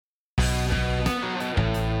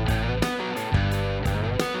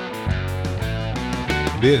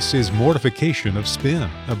This is Mortification of Spin,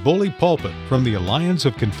 a bully pulpit from the Alliance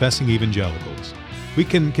of Confessing Evangelicals. We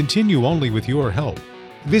can continue only with your help.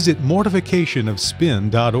 Visit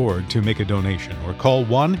mortificationofspin.org to make a donation or call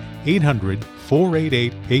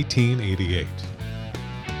 1-800-488-1888.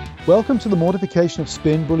 Welcome to the Mortification of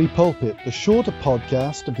Spin Bully Pulpit, the shorter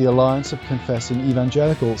podcast of the Alliance of Confessing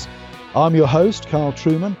Evangelicals. I'm your host, Carl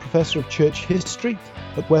Truman, Professor of Church History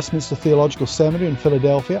at Westminster Theological Seminary in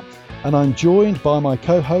Philadelphia, and I'm joined by my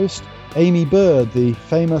co-host, Amy Bird, the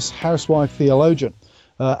famous housewife theologian.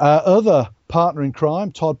 Our other partner in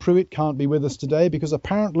crime, Todd Pruitt, can't be with us today because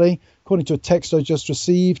apparently, according to a text I just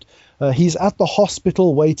received, he's at the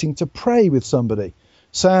hospital waiting to pray with somebody.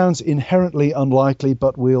 Sounds inherently unlikely,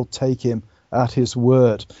 but we'll take him at his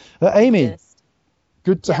word. Amy, Yes.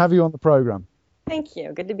 good to have you on the program. Thank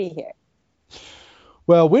you. Good to be here.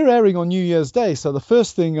 Well, we're airing on New Year's Day, so the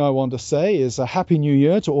first thing I want to say is a Happy New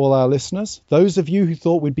Year to all our listeners. Those of you who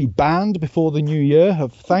thought we'd be banned before the new year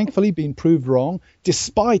have thankfully been proved wrong,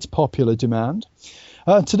 despite popular demand.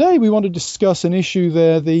 Today we want to discuss an issue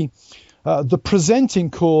there. The presenting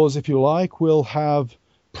cause, if you like, will have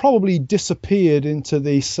probably disappeared into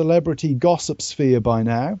the celebrity gossip sphere by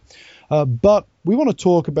now. But we want to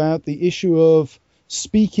talk about the issue of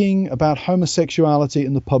speaking about homosexuality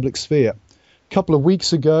in the public sphere. A couple of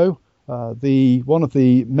weeks ago, one of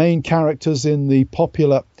the main characters in the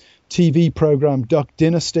popular TV program Duck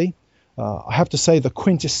Dynasty, I have to say the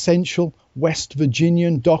quintessential West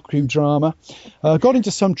Virginian docudrama, got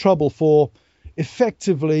into some trouble for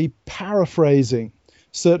effectively paraphrasing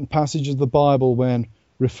certain passages of the Bible when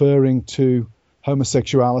referring to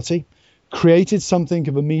homosexuality, created something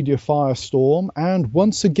of a media firestorm, and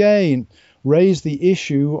once again raised the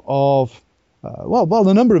issue of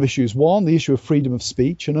a number of issues. One, the issue of freedom of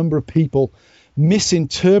speech. A number of people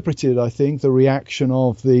misinterpreted, I think, the reaction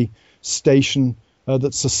of the station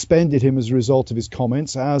that suspended him as a result of his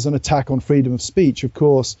comments as an attack on freedom of speech. Of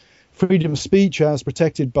course, freedom of speech, as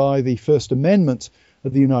protected by the First Amendment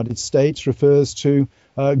of the United States, refers to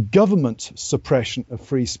government suppression of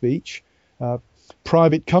free speech.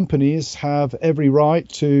 Private companies have every right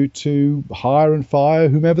to hire and fire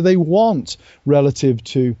whomever they want relative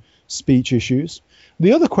to speech issues.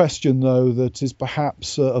 The other question, though, that is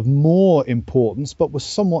perhaps of more importance, but was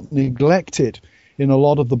somewhat neglected in a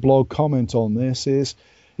lot of the blog comment on this, is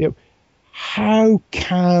how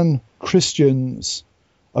can Christians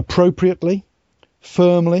appropriately,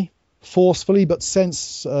 firmly, forcefully, but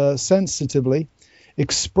sensitively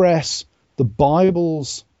express the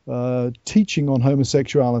Bible's teaching on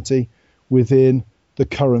homosexuality within the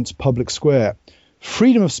current public square?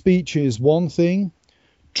 Freedom of speech is one thing,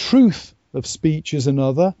 truth of speech is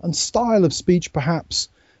another, and style of speech perhaps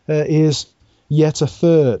is yet a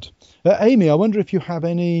third. Amy, I wonder if you have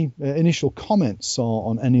any initial comments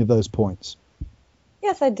on any of those points.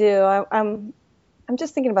 Yes, I do. I'm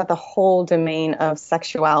just thinking about the whole domain of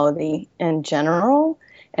sexuality in general.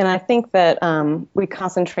 And I think that we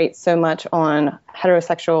concentrate so much on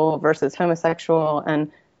heterosexual versus homosexual and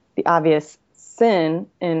the obvious sin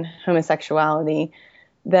in homosexuality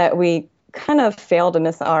that we kind of fail to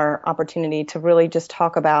miss our opportunity to really just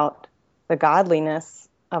talk about the godliness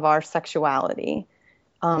of our sexuality.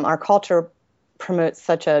 Our culture promotes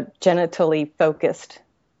such a genitally focused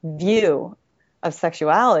view of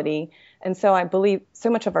sexuality. And so I believe so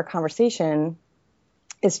much of our conversation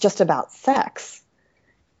is just about sex.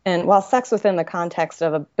 And while sex within the context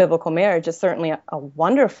of a biblical marriage is certainly a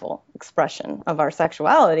wonderful expression of our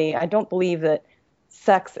sexuality, I don't believe that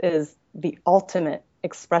sex is the ultimate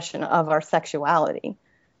expression of our sexuality.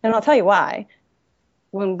 And I'll tell you why.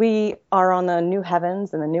 When we are on the new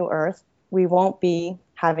heavens and the new earth, we won't be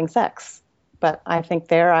having sex. But I think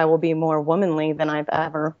there I will be more womanly than I've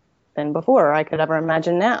ever been before, or I could ever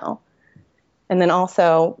imagine now. And then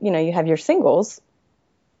also, you have your singles.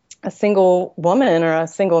 A single woman or a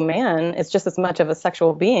single man is just as much of a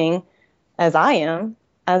sexual being as I am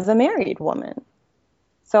as a married woman.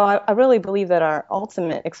 So I really believe that our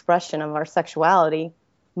ultimate expression of our sexuality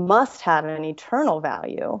must have an eternal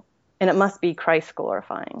value, and it must be Christ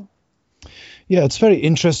glorifying. Yeah, it's very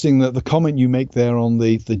interesting that the comment you make there on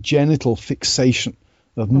the genital fixation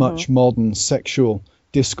of much modern sexual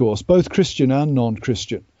discourse, both Christian and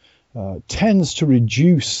non-Christian, tends to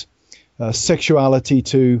reduce sexuality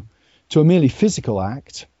to a merely physical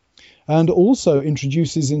act, and also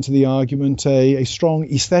introduces into the argument a strong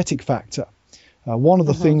aesthetic factor. One of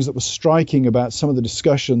the things that was striking about some of the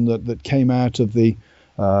discussion that came out of the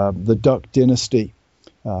Duck Dynasty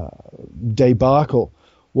debacle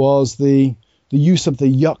was the use of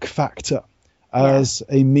the yuck factor as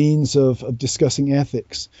a means of discussing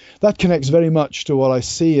ethics. That connects very much to what I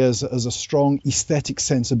see as a strong aesthetic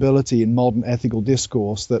sensibility in modern ethical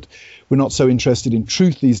discourse, that we're not so interested in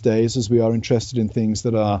truth these days as we are interested in things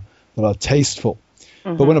that are tasteful.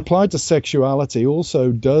 Mm-hmm. But when applied to sexuality,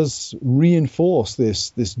 also does reinforce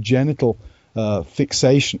this genital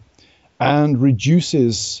fixation and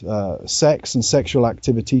reduces sex and sexual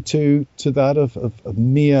activity to that of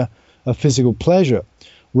mere physical pleasure,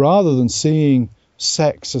 rather than seeing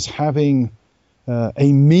sex as having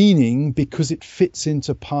a meaning because it fits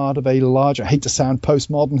into part of a larger, I hate to sound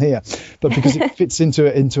postmodern here, but because it fits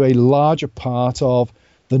into a larger part of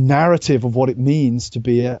the narrative of what it means to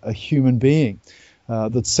be a human being.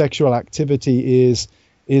 That sexual activity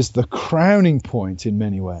is the crowning point in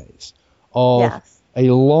many ways of a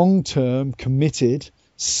long-term, committed,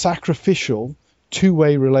 sacrificial,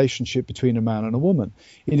 two-way relationship between a man and a woman.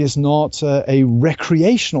 It is not a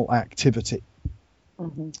recreational activity.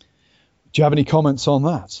 Mm-hmm. Do you have any comments on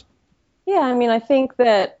that? Yeah, I mean, I think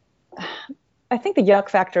the yuck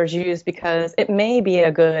factor is used because it may be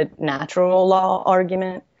a good natural law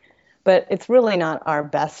argument, but it's really not our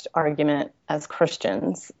best argument as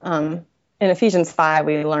Christians. In Ephesians 5,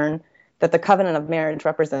 we learn that the covenant of marriage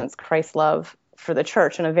represents Christ's love for the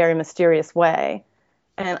church in a very mysterious way.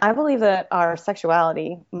 And I believe that our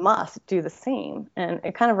sexuality must do the same. And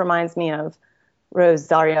it kind of reminds me of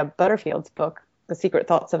Rosaria Butterfield's book, The Secret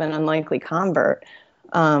Thoughts of an Unlikely Convert.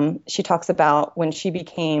 She talks about when she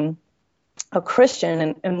became a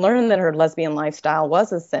Christian and learned that her lesbian lifestyle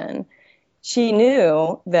was a sin. She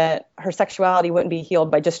knew that her sexuality wouldn't be healed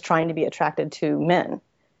by just trying to be attracted to men.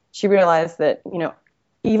 She realized that,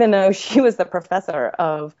 even though she was the professor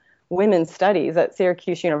of women's studies at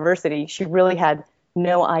Syracuse University, she really had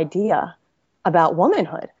no idea about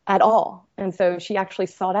womanhood at all. And so she actually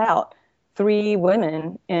sought out 3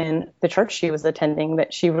 women in the church she was attending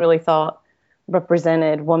that she really thought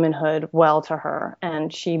represented womanhood well to her.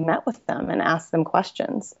 And she met with them and asked them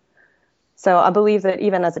questions. So I believe that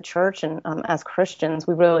even as a church and as Christians,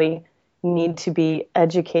 we really need to be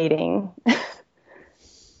educating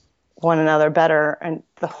one another better, and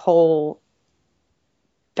the whole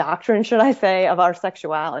doctrine, should I say, of our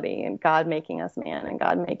sexuality and God making us man and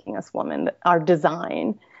God making us woman, our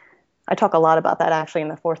design. I talk a lot about that actually in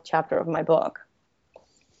the 4th chapter of my book.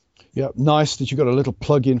 Yeah, nice that you got a little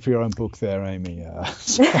plug in for your own book there, Amy.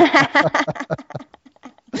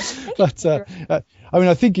 But I mean,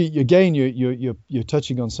 I think again you're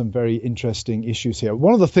touching on some very interesting issues here.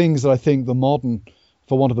 One of the things that I think the modern,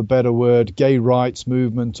 for want of a better word, gay rights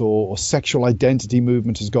movement or sexual identity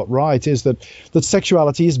movement has got right is that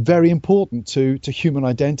sexuality is very important to human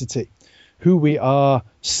identity. Who we are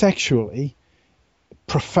sexually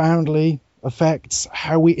profoundly affects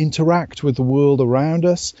how we interact with the world around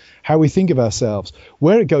us, how we think of ourselves.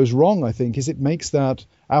 Where it goes wrong, I think, is it makes that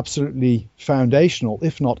absolutely foundational,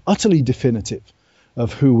 if not utterly definitive,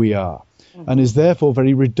 of who we are, and is therefore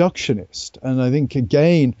very reductionist. And I think,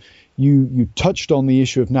 again, you touched on the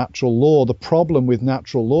issue of natural law. The problem with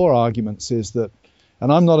natural law arguments is that,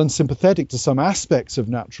 and I'm not unsympathetic to some aspects of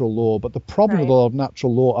natural law, but the problem with a lot of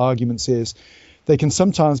natural law arguments is they can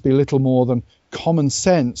sometimes be little more than common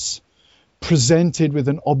sense presented with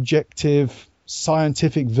an objective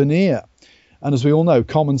scientific veneer. And as we all know,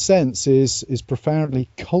 common sense is profoundly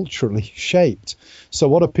culturally shaped. So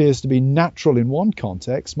what appears to be natural in one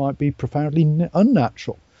context might be profoundly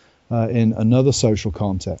unnatural in another social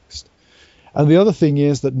context. And the other thing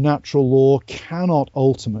is that natural law cannot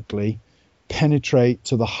ultimately penetrate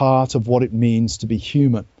to the heart of what it means to be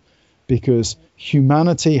human, because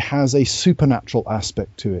humanity has a supernatural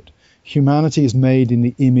aspect to it. Humanity is made in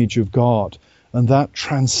the image of God, and that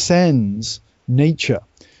transcends nature.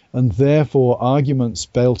 And therefore, arguments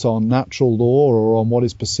built on natural law or on what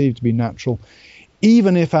is perceived to be natural,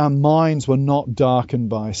 even if our minds were not darkened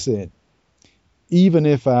by sin, even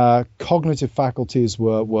if our cognitive faculties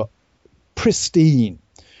were pristine,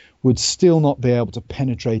 would still not be able to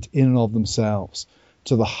penetrate in and of themselves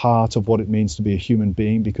to the heart of what it means to be a human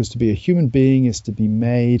being, because to be a human being is to be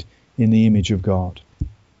made in the image of God.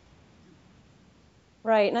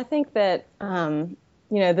 Right, and I think that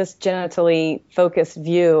this genitally focused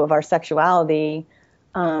view of our sexuality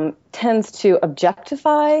tends to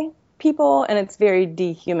objectify people, and it's very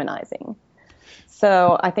dehumanizing.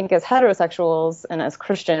 So I think as heterosexuals and as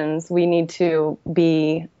Christians, we need to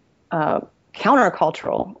be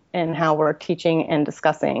countercultural in how we're teaching and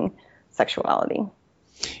discussing sexuality.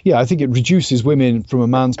 Yeah, I think it reduces women from a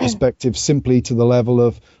man's perspective simply to the level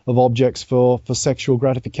of objects for sexual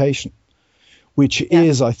gratification. which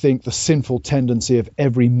is, I think, the sinful tendency of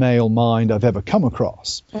every male mind I've ever come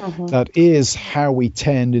across. That is how we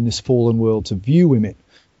tend in this fallen world to view women.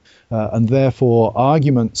 And therefore,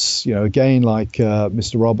 arguments, again, like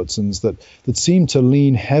Mr. Robertson's, that seem to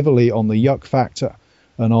lean heavily on the yuck factor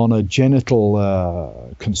and on a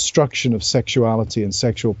genital construction of sexuality and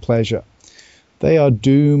sexual pleasure, they are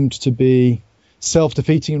doomed to be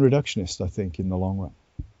self-defeating and reductionist, I think, in the long run.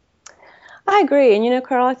 I agree. And,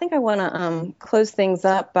 Carl, I think I want to close things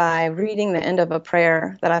up by reading the end of a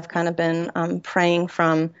prayer that I've kind of been praying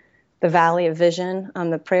from the Valley of Vision.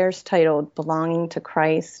 The prayer's titled Belonging to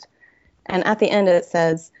Christ. And at the end it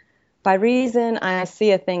says, by reason I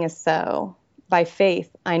see a thing as so. By faith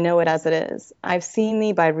I know it as it is. I've seen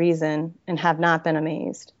thee by reason and have not been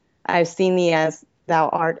amazed. I've seen thee as thou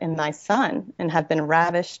art in thy Son and have been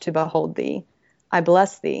ravished to behold thee. I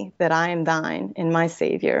bless thee that I am thine in my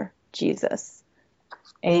Savior, Jesus.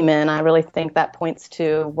 Amen. I really think that points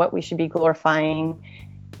to what we should be glorifying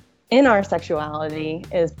in our sexuality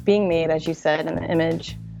is being made, as you said, in the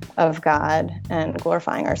image of God and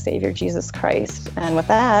glorifying our Savior, Jesus Christ. And with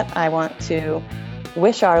that, I want to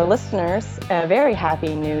wish our listeners a very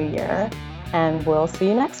happy new year, and we'll see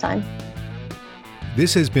you next time.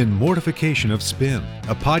 This has been Mortification of Spin,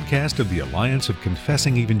 a podcast of the Alliance of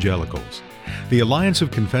Confessing Evangelicals. The Alliance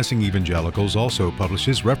of Confessing Evangelicals also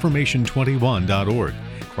publishes Reformation21.org,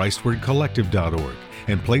 ChristwordCollective.org,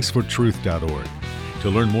 and PlaceForTruth.org. To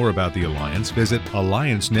learn more about the Alliance, visit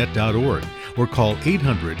alliancenet.org or call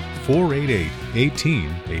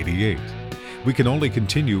 800-488-1888. We can only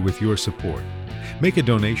continue with your support. Make a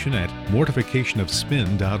donation at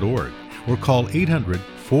mortificationofspin.org or call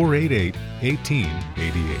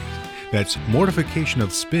 800-488-1888. That's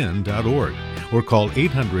mortificationofspin.org or call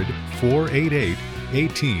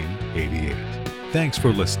 800-488-1888. Thanks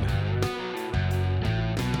for listening.